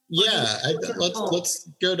minutes? Yeah, let's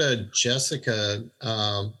go to Jessica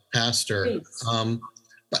Pastor.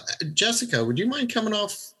 But Jessica, would you mind coming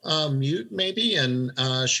off mute maybe and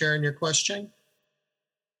sharing your question?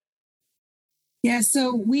 Yeah,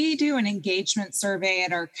 so we do an engagement survey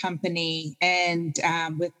at our company, and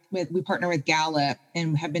we partner with Gallup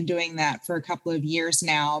and have been doing that for a couple of years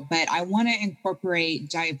now. But I want to incorporate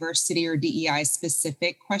diversity or DEI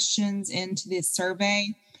specific questions into this survey.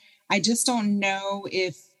 I just don't know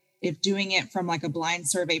if doing it from like a blind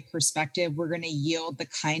survey perspective, we're going to yield the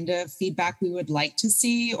kind of feedback we would like to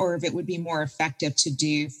see, or if it would be more effective to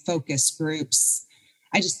do focus groups.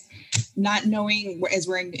 I just, not knowing as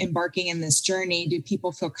we're embarking in this journey, do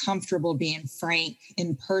people feel comfortable being frank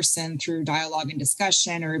in person through dialogue and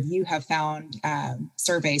discussion, or if you have found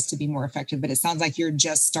surveys to be more effective? But it sounds like you're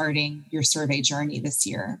just starting your survey journey this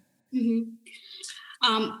year. Mm-hmm.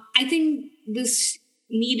 I think this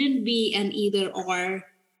needn't be an either or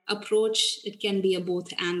approach. It can be a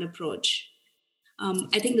both and approach.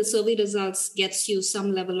 I think the survey results gets you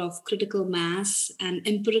some level of critical mass and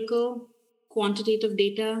empirical quantitative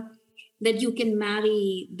data that you can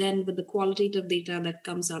marry then with the qualitative data that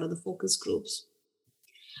comes out of the focus groups.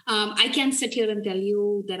 I can't sit here and tell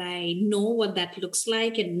you that I know what that looks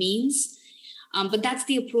like and means, but that's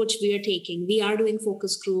the approach we are taking. We are doing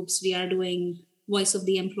focus groups. We are doing voice of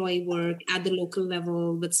the employee work at the local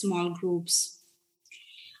level with small groups.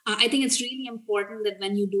 I think it's really important that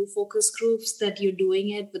when you do focus groups that you're doing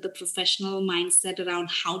it with a professional mindset around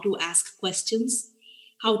how to ask questions,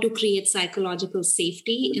 how to create psychological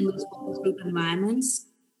safety in those focus group environments,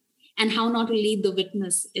 and how not to lead the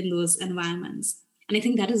witness in those environments. And I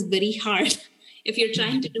think that is very hard if you're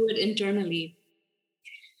trying to do it internally.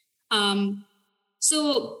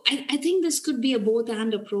 So I think this could be a both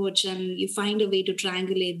and approach, and you find a way to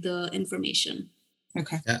triangulate the information.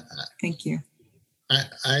 Okay, thank you.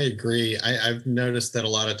 I agree. I've noticed that a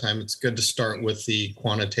lot of time it's good to start with the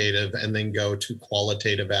quantitative and then go to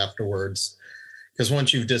qualitative afterwards. Because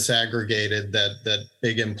once you've disaggregated that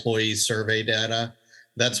big employee survey data,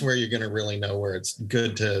 that's where you're going to really know where it's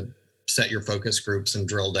good to set your focus groups and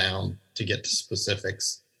drill down to get to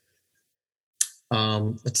specifics.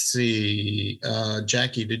 Let's see.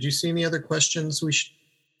 Jackie, did you see any other questions we should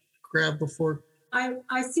grab before?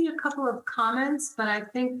 I see a couple of comments, but I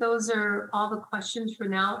think those are all the questions for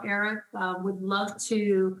now. Eric, would love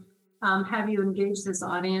to have you engage this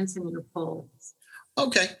audience in your polls.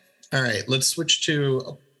 Okay. All right. Let's switch to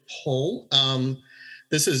a poll.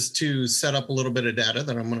 This is to set up a little bit of data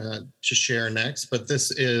that I'm going to share next, but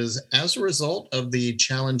this is as a result of the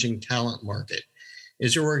challenging talent market.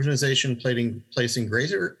 Is your organization placing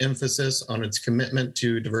greater emphasis on its commitment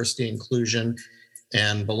to diversity, inclusion,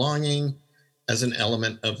 and belonging as an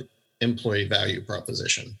element of employee value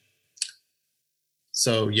proposition?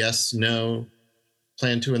 So yes, no,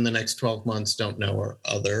 plan to in the next 12 months, don't know, or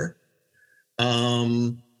other.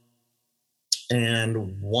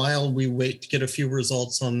 And while we wait to get a few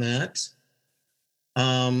results on that,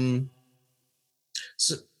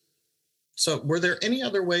 so were there any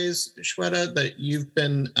other ways, Shweta, that you've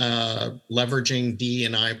been leveraging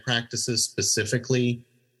DE&I practices specifically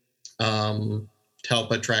to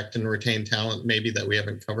help attract and retain talent, maybe that we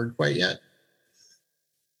haven't covered quite yet?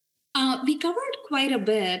 We covered quite a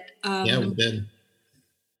bit. Yeah, we did.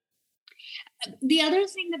 The other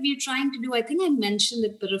thing that we're trying to do, I think I mentioned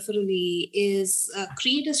it peripherally, is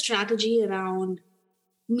create a strategy around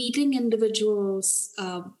meeting individuals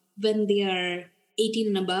when they are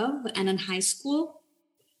 18 and above and in high school,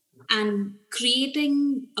 and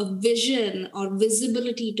creating a vision or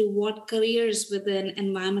visibility to what careers within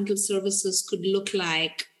environmental services could look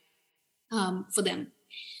like for them.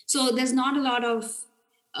 So there's not a lot of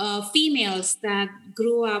females that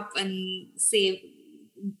grow up and say,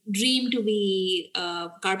 dream to be a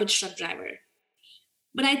garbage truck driver.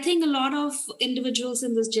 But I think a lot of individuals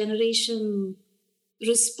in this generation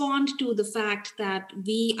respond to the fact that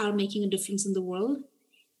we are making a difference in the world.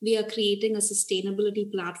 We are creating a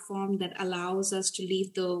sustainability platform that allows us to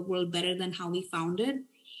leave the world better than how we found it,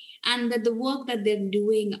 and that the work that they're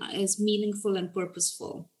doing is meaningful and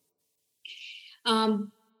purposeful.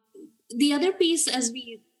 The other piece, as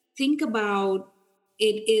we think about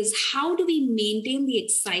it, is how do we maintain the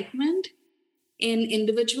excitement in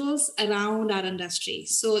individuals around our industry.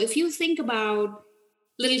 So if you think about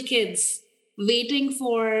little kids waiting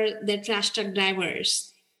for their trash truck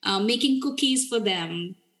drivers, making cookies for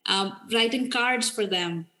them, writing cards for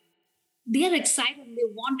them, they are excited. They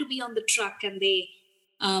want to be on the truck, and they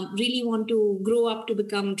really want to grow up to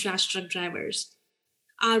become trash truck drivers.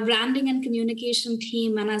 Our branding and communication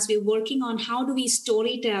team, and as we're working on how do we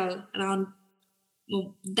storytell around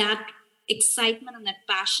that excitement and that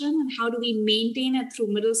passion, and how do we maintain it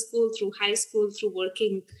through middle school, through high school, through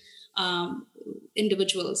working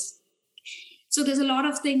individuals. So there's a lot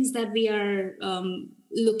of things that we are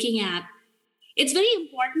looking at. It's very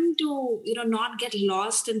important to not get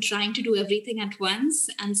lost in trying to do everything at once,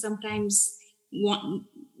 and sometimes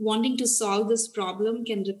wanting to solve this problem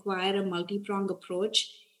can require a multi-pronged approach.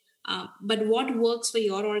 But what works for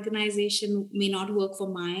your organization may not work for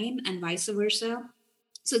mine, and vice versa.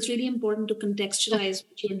 So it's really important to contextualize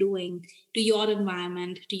what you're doing to your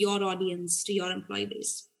environment, to your audience, to your employee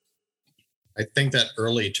base. I think that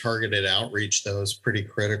early targeted outreach, though, is pretty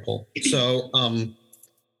critical. So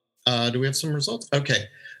do we have some results? Okay.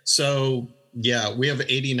 So, yeah, we have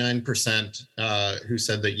 89% who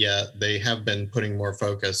said that, they have been putting more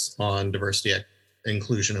focus on diversity,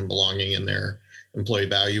 inclusion, and belonging in their employee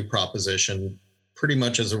value proposition, pretty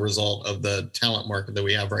much as a result of the talent market that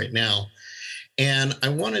we have right now. And I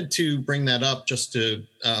wanted to bring that up just to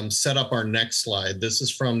set up our next slide. This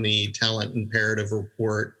is from the Talent Imperative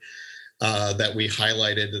Report that we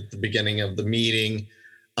highlighted at the beginning of the meeting.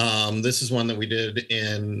 This is one that we did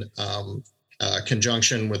in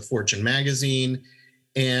conjunction with Fortune magazine.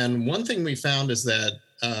 And one thing we found is that,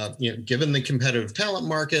 given the competitive talent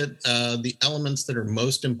market, the elements that are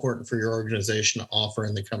most important for your organization to offer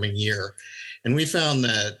in the coming year. And we found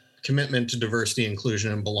that commitment to diversity,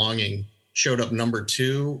 inclusion, and belonging showed up number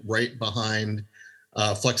 2, right behind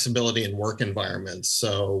flexibility in work environments.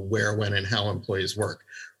 So where, when, and how employees work,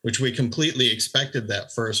 which we completely expected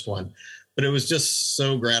that first one. But it was just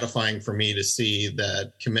so gratifying for me to see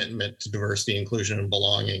that commitment to diversity, inclusion, and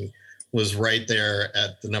belonging was right there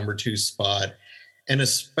at the number 2 spot. And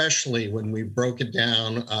especially when we broke it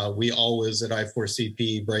down, we always at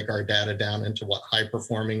I4CP break our data down into what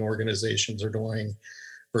high-performing organizations are doing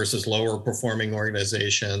versus lower performing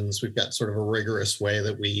organizations. We've got sort of a rigorous way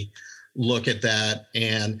that we look at that.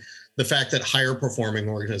 And the fact that higher performing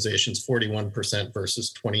organizations, 41%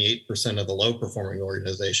 versus 28% of the low performing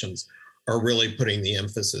organizations, are really putting the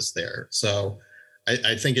emphasis there. So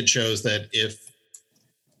I think it shows that if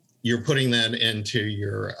you're putting that into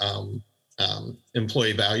your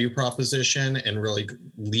employee value proposition and really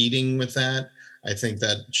leading with that, I think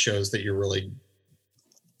that shows that you're really,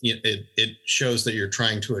 it shows that you're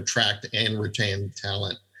trying to attract and retain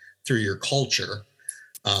talent through your culture,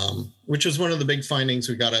 which is one of the big findings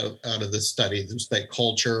we got out of this study. There's that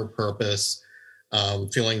culture, purpose,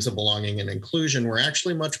 feelings of belonging and inclusion were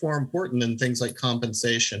actually much more important than things like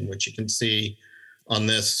compensation, which you can see on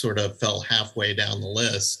this sort of fell halfway down the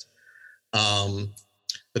list.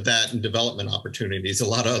 But that and development opportunities, a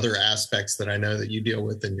lot of other aspects that I know that you deal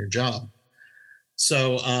with in your job.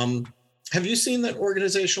 So have you seen that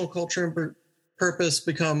organizational culture and purpose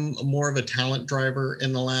become more of a talent driver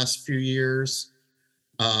in the last few years?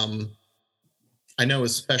 I know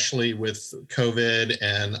especially with COVID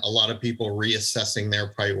and a lot of people reassessing their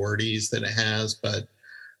priorities that it has, but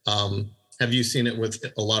have you seen it with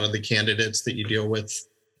a lot of the candidates that you deal with?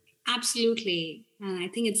 Absolutely.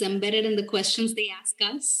 I think it's embedded in the questions they ask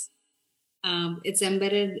us. It's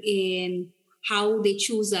embedded in how they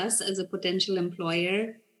choose us as a potential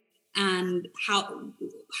employer and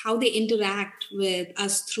how they interact with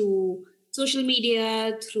us through social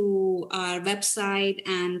media, through our website,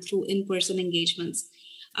 and through in-person engagements.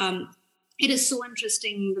 It is so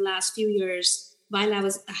interesting the last few years, while I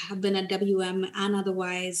have been at WM and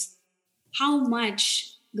otherwise, how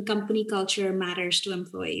much the company culture matters to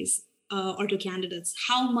employees or to candidates,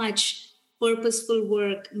 how much purposeful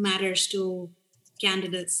work matters to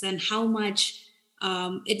candidates, and how much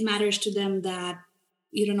it matters to them that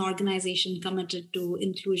you're an organization committed to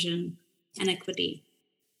inclusion and equity.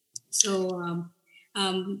 So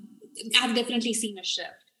I've definitely seen a shift.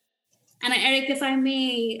 And Eric, if I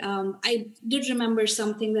may, I did remember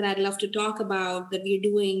something that I'd love to talk about that we're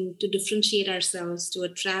doing to differentiate ourselves, to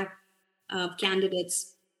attract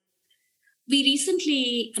candidates. We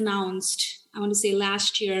recently announced, I want to say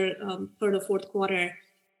last year for the fourth quarter,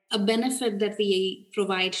 a benefit that we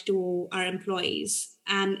provide to our employees.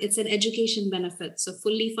 And it's an education benefit, so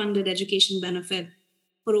fully funded education benefit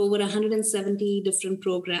for over 170 different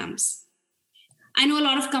programs. I know a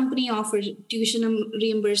lot of companies offer tuition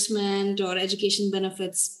reimbursement or education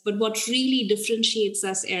benefits, but what really differentiates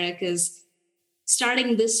us, Eric, is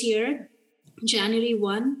starting this year, January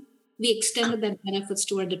 1, we extended that benefits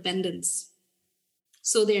to our dependents.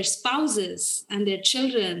 So their spouses and their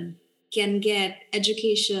children can get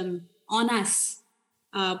education on us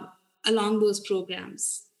along those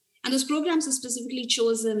programs. And those programs are specifically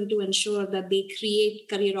chosen to ensure that they create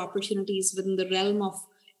career opportunities within the realm of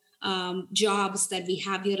jobs that we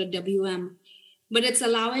have here at WM. But it's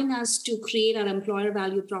allowing us to create our employer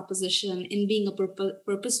value proposition in being a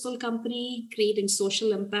purposeful company, creating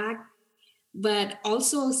social impact, but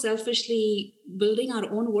also selfishly building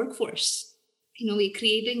our own workforce. We're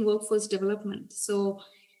creating workforce development. So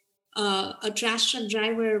a trash truck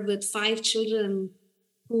driver with 5 children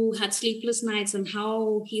who had sleepless nights and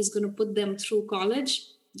how he's going to put them through college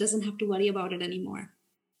doesn't have to worry about it anymore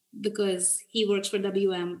because he works for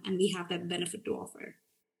WM and we have that benefit to offer.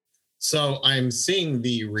 So I'm seeing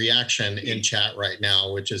the reaction in chat right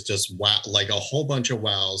now, which is just wow, like a whole bunch of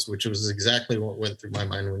wows, which was exactly what went through my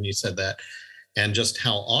mind when you said that, and just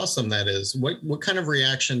how awesome that is. What kind of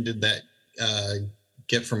reaction did that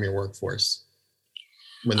get from your workforce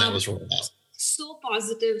when that was rolled out? So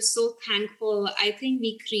positive, so thankful. I think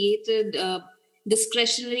we created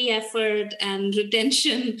discretionary effort and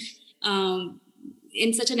retention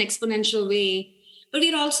in such an exponential way. But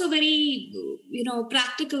we're also very,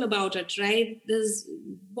 practical about it, right? There's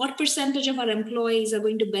what percentage of our employees are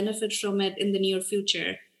going to benefit from it in the near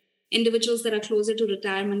future? Individuals that are closer to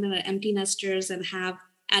retirement and are empty nesters and have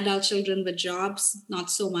adult children with jobs, not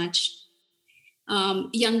so much.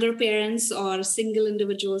 Younger parents or single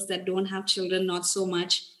individuals that don't have children, not so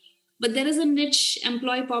much. But there is a niche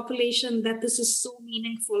employee population that this is so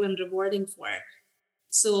meaningful and rewarding for.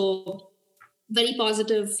 So very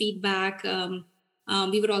positive feedback.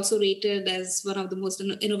 We were also rated as one of the most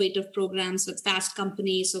innovative programs with Fast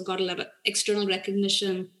Company, so got a lot of external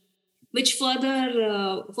recognition, which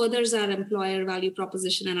furthers our employer value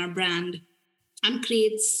proposition and our brand and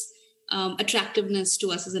creates attractiveness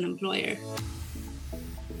to us as an employer.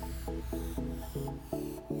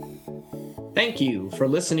 Thank you for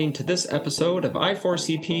listening to this episode of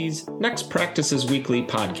I4CP's Next Practices Weekly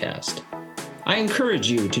podcast. I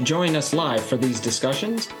encourage you to join us live for these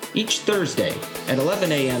discussions each Thursday at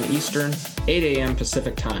 11 a.m. Eastern, 8 a.m.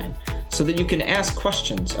 Pacific Time, so that you can ask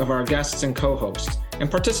questions of our guests and co-hosts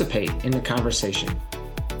and participate in the conversation.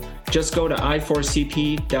 Just go to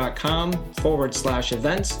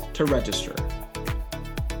i4cp.com/events to register.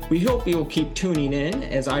 We hope you will keep tuning in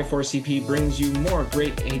as I4CP brings you more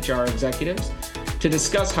great HR executives to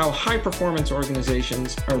discuss how high-performance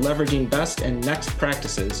organizations are leveraging best and next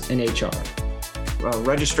practices in HR.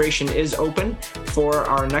 Registration is open for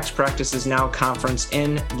our Next Practices Now conference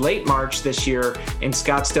in late March this year in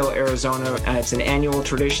Scottsdale, Arizona. It's an annual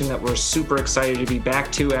tradition that we're super excited to be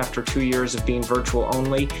back to after 2 years of being virtual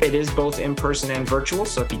only. It is both in person and virtual,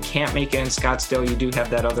 so if you can't make it in Scottsdale, you do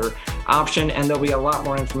have that other option, and there'll be a lot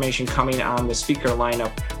more information coming on the speaker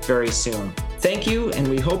lineup very soon. Thank you, and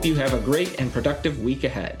we hope you have a great and productive week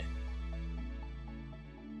ahead.